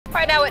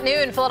Right now at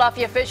noon,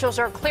 Philadelphia officials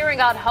are clearing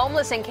out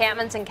homeless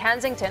encampments in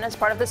Kensington as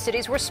part of the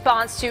city's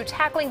response to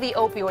tackling the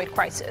opioid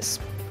crisis.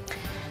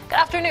 Good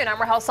afternoon, I'm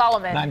Rahel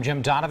Solomon. And I'm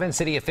Jim Donovan.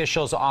 City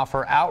officials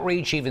offer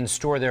outreach, even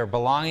store their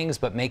belongings,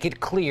 but make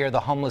it clear the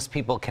homeless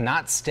people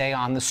cannot stay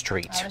on the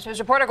street. News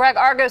reporter Greg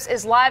Argos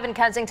is live in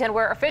Kensington,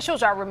 where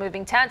officials are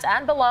removing tents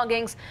and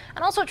belongings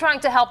and also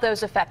trying to help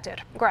those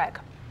affected. Greg.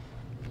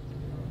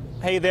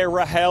 Hey there,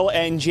 Rahel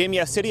and Jim.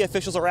 Yes, city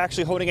officials are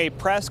actually holding a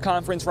press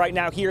conference right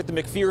now here at the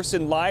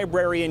McPherson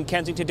Library in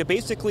Kensington to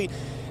basically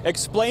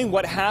explain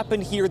what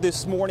happened here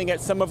this morning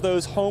at some of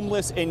those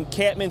homeless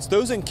encampments.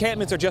 Those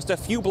encampments are just a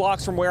few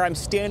blocks from where I'm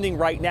standing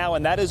right now,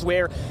 and that is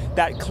where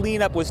that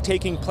cleanup was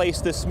taking place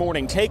this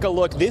morning. Take a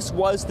look. This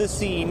was the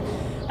scene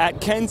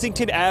at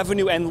Kensington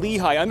Avenue and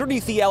Lehigh,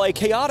 underneath the LA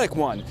Chaotic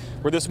One,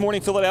 where this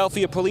morning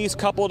Philadelphia police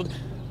coupled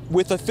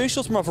with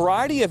officials from a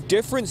variety of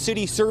different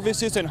city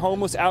services and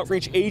homeless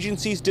outreach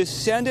agencies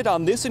descended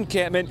on this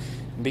encampment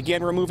and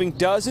began removing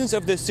dozens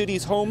of the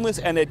city's homeless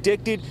and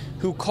addicted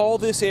who call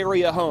this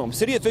area home.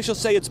 City officials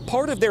say it's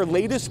part of their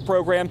latest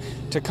program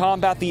to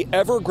combat the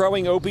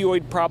ever-growing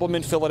opioid problem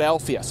in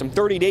Philadelphia. Some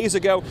 30 days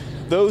ago,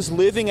 those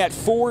living at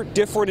 4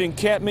 different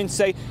encampments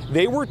say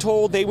they were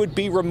told they would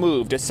be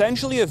removed,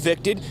 essentially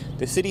evicted.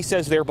 The city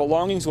says their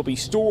belongings will be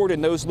stored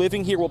and those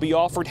living here will be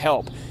offered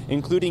help,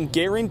 including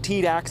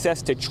guaranteed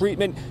access to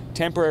treatment,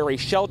 temporary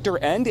shelter,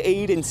 and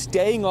aid in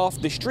staying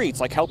off the streets,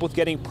 like help with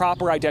getting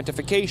proper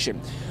identification.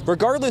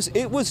 Regardless,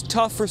 it was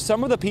tough for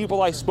some of the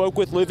people I spoke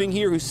with living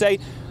here who say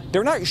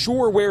they're not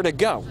sure where to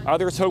go.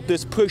 Others hope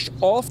this push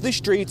off the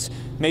streets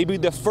may be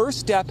the first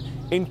step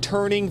in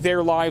turning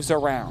their lives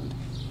around.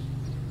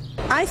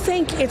 I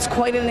think it's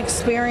quite an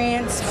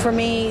experience for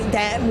me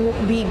that will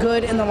be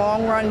good in the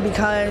long run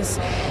because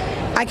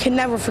I can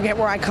never forget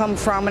where I come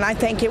from, and I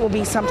think it will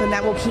be something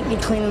that will keep me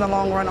clean in the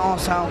long run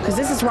also, because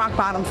this is rock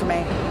bottom for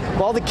me.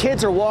 While the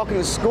kids are walking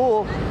to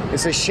school,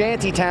 it's a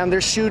shanty town,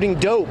 they're shooting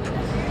dope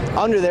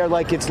under there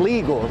like it's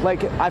legal.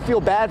 Like, I feel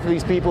bad for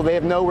these people, they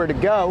have nowhere to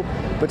go,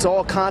 but it's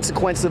all a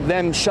consequence of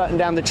them shutting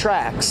down the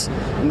tracks.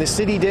 And the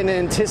city didn't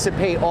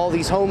anticipate all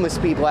these homeless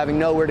people having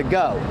nowhere to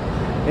go.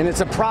 And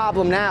it's a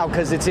problem now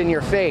because it's in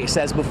your face,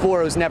 as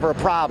before it was never a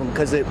problem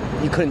because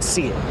you couldn't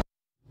see it.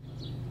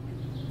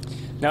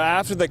 Now,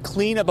 after the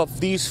cleanup of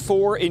these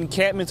 4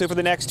 encampments over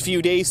the next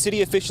few days,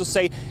 city officials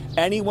say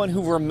anyone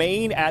who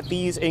remain at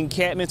these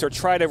encampments or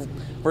try to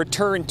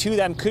return to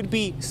them could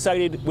be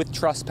cited with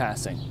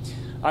trespassing.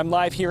 I'm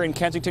live here in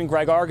Kensington.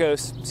 Greg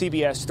Argos,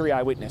 CBS 3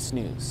 Eyewitness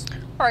News.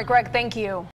 All right, Greg, thank you.